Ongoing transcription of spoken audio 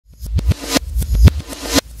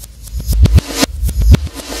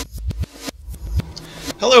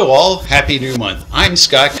Hello all, happy new month. I'm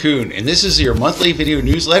Scott Kuhn and this is your monthly video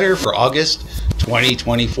newsletter for August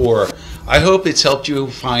 2024. I hope it's helped you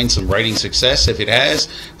find some writing success. If it has,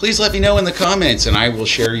 please let me know in the comments and I will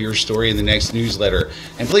share your story in the next newsletter.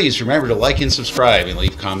 And please remember to like and subscribe and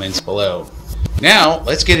leave comments below. Now,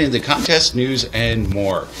 let's get into contest news and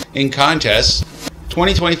more. In contests,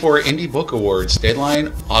 2024 Indie Book Awards,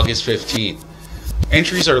 deadline August 15th.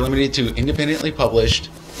 Entries are limited to independently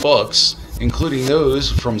published books, including those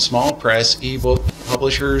from small press, ebook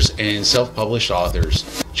publishers, and self-published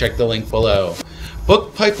authors. Check the link below.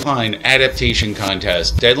 Book Pipeline Adaptation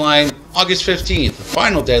Contest, deadline August 15th,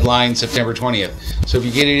 final deadline September 20th. So if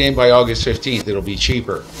you get it in by August 15th, it'll be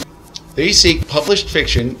cheaper. They seek published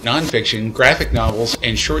fiction, nonfiction, graphic novels,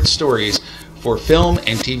 and short stories for film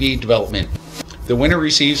and TV development. The winner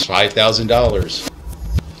receives $5,000.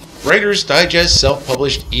 Writer's Digest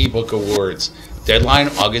Self-Published eBook Awards, deadline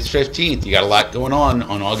August 15th. You got a lot going on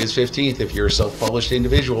August 15th if you're a self-published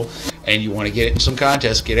individual and you want to get in some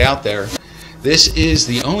contests, get out there. This is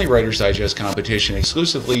the only Writer's Digest competition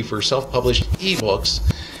exclusively for self-published ebooks.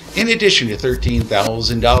 In addition to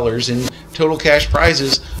 $13,000 in total cash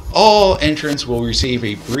prizes, all entrants will receive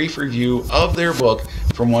a brief review of their book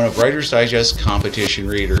from one of Writer's Digest competition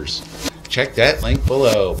readers. Check that link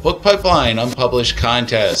below. Book Pipeline Unpublished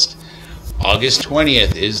Contest. August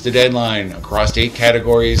 20th is the deadline. Across 8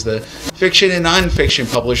 categories, the fiction and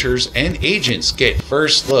nonfiction publishers and agents get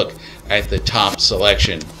first look at the top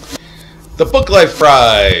selection. The BookLife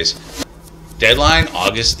Prize, deadline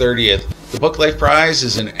August 30th. The BookLife Prize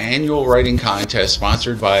is an annual writing contest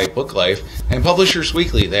sponsored by BookLife and Publishers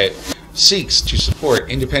Weekly that seeks to support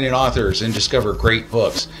independent authors and discover great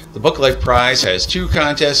books. The BookLife Prize has 2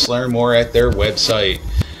 contests. Learn more at their website.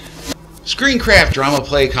 SCREENCRAFT Drama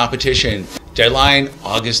Play Competition, deadline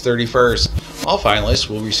August 31st. All finalists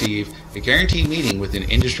will receive a guaranteed meeting with an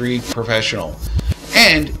industry professional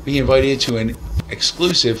and be invited to an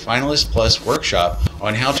exclusive Finalist Plus workshop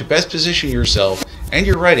on how to best position yourself and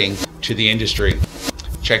your writing to the industry.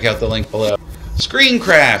 Check out the link below.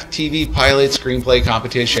 SCREENCRAFT TV Pilot Screenplay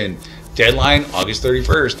Competition, deadline August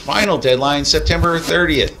 31st. Final deadline September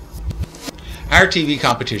 30th. Our TV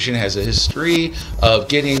competition has a history of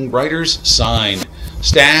getting writers signed,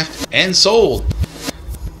 staffed, and sold.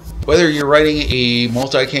 Whether you're writing a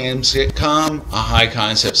multicam sitcom, a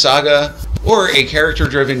high-concept saga, or a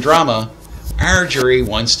character-driven drama, our jury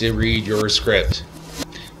wants to read your script.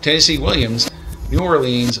 Tennessee Williams, New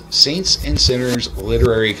Orleans Saints and Sinners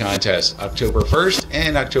Literary Contest, October 1st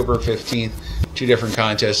and October 15th. 2 different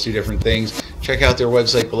contests, 2 different things. Check out their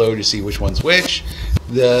website below to see which one's which.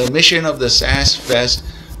 The mission of the SAS Fest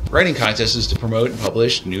writing contest is to promote and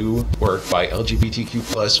publish new work by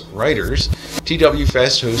LGBTQ+ writers. TW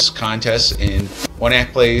Fest hosts contests in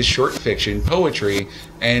one-act plays, short fiction, poetry,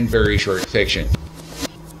 and very short fiction.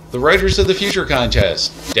 The Writers of the Future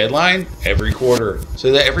contest, deadline every quarter.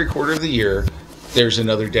 So that every quarter of the year, there's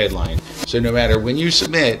another deadline. So no matter when you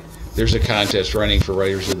submit, there's a contest running for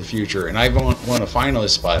Writers of the Future, and I've won a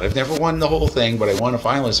finalist spot. I've never won the whole thing, but I won a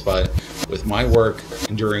finalist spot with my work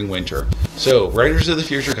during winter. So, Writers of the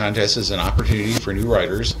Future contest is an opportunity for new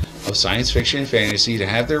writers of science fiction and fantasy to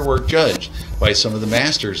have their work judged by some of the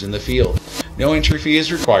masters in the field. No entry fee is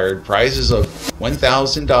required. Prizes of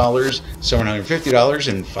 $1,000, $750,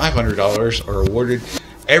 and $500 are awarded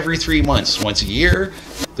every 3 months. Once a year,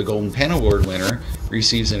 the Golden Pen Award winner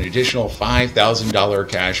receives an additional $5,000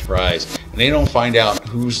 cash prize. And they don't find out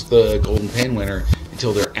who's the Golden Pen winner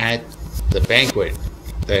until they're at the banquet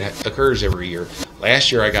that occurs every year. Last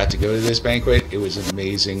year I got to go to this banquet. It was an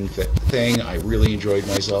amazing thing. I really enjoyed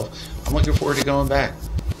myself. I'm looking forward to going back.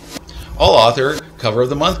 AllAuthor Cover of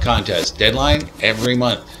the Month contest, deadline every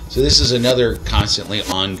month. So this is another constantly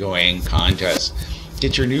ongoing contest.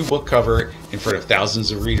 Get your new book cover in front of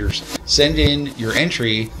thousands of readers. Send in your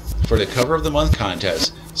entry for the Cover of the Month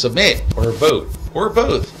contest. Submit or vote or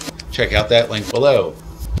both. Check out that link below.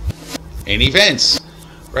 In events,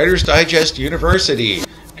 Writer's Digest University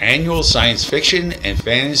Annual Science Fiction and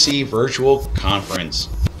Fantasy Virtual Conference,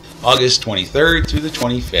 August 23rd through the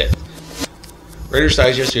 25th. Writer's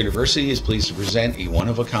Digest University is pleased to present a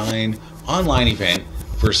one-of-a-kind online event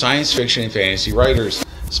for science fiction and fantasy writers.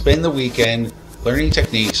 Spend the weekend learning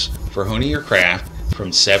techniques for honing your craft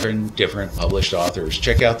from 7 different published authors.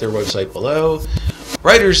 Check out their website below.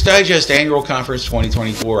 Writer's Digest Annual Conference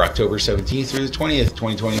 2024, October 17th through the 20th,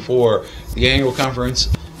 2024. The annual conference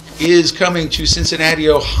is coming to Cincinnati,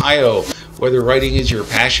 Ohio. Whether writing is your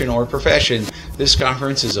passion or profession, this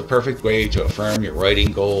conference is a perfect way to affirm your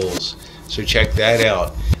writing goals. so check that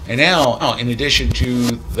out. And now, in addition to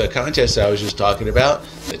the contest I was just talking about,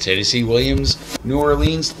 the Tennessee Williams New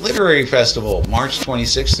Orleans Literary Festival, March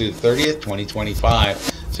 26th through 30th, 2025.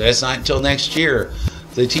 So that's not until next year.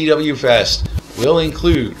 The TW Fest will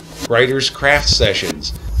include writers' craft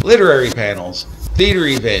sessions, literary panels, theater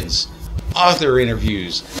events, author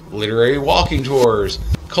interviews, literary walking tours,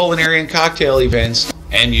 culinary and cocktail events,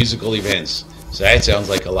 and musical events. So that sounds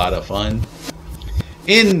like a lot of fun.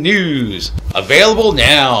 In news, available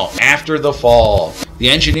now, After the Fall, The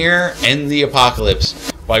Engineer and the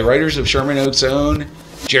Apocalypse, by writers of Sherman Oaks' own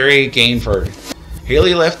Jerry Gainford.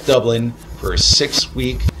 Haley left Dublin for a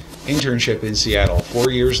 6-week internship in Seattle 4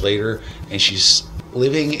 years later, and she's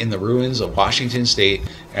living in the ruins of Washington State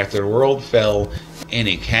after the world fell in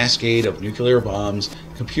a cascade of nuclear bombs,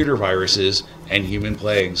 computer viruses, and human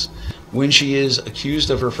plagues. When she is accused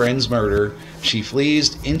of her friend's murder, she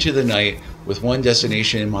flees into the night with one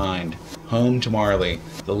destination in mind: home to Marley,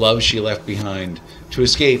 the love she left behind. To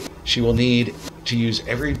escape, she will need to use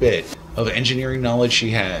every bit of engineering knowledge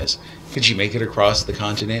she has. Could she make it across the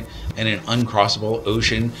continent and an uncrossable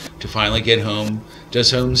ocean to finally get home?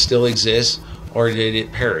 Does home still exist, or did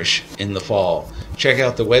it perish in the fall? Check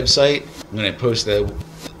out the website. I'm going to post the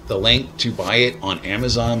link to buy it on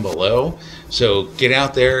Amazon below. So get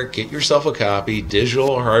out there, get yourself a copy, digital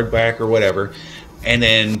or hardback or whatever, and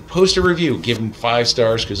then post a review. Give them 5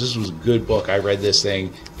 stars, because this was a good book. I read this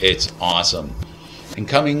thing. It's awesome. And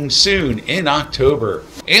coming soon in October,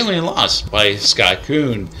 Alien Lost by Scott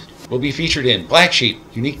Kuhn will be featured in Black Sheep,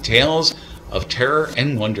 Unique Tales of Terror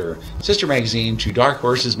and Wonder, sister magazine to Dark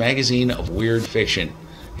Horse's magazine of weird fiction.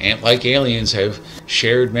 And like aliens have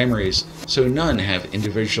shared memories, so none have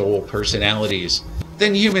individual personalities.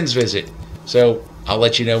 Then humans visit. So I'll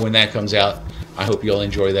let you know when that comes out. I hope you'll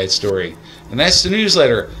enjoy that story. And that's the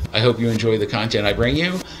newsletter. I hope you enjoy the content I bring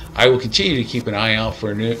you. I will continue to keep an eye out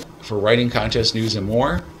for writing contest news and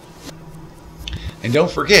more. And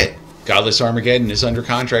don't forget, Godless Armageddon is under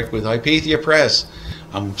contract with Hypatia Press.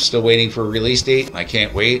 I'm still waiting for a release date. I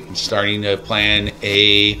can't wait. I'm starting to plan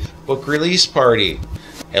a book release party.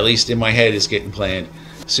 At least in my head, it's getting planned.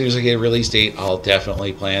 As soon as I get a release date, I'll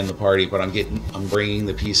definitely plan the party, but I'm bringing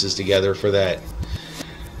the pieces together for that.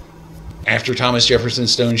 After Thomas Jefferson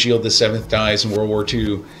Stone Shield VII dies in World War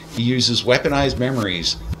II, he uses weaponized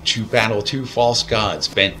memories to battle 2 false gods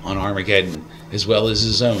bent on Armageddon, as well as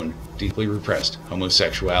his own deeply repressed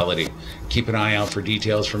homosexuality. Keep an eye out for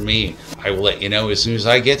details from me. I will let you know as soon as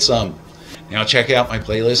I get some. Now check out my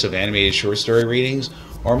playlist of animated short story readings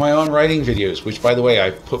or my own writing videos, which, by the way,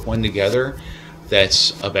 I put one together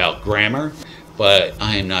that's about grammar, but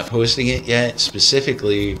I am not posting it yet,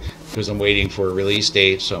 specifically because I'm waiting for a release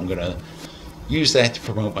date. So I'm going to use that to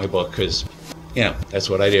promote my book, because, you know, that's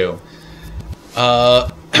what I do.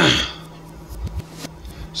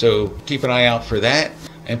 So keep an eye out for that,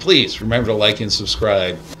 and please remember to like and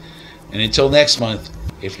subscribe. And until next month,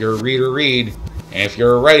 if you're a reader, read, and if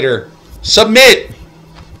you're a writer, submit!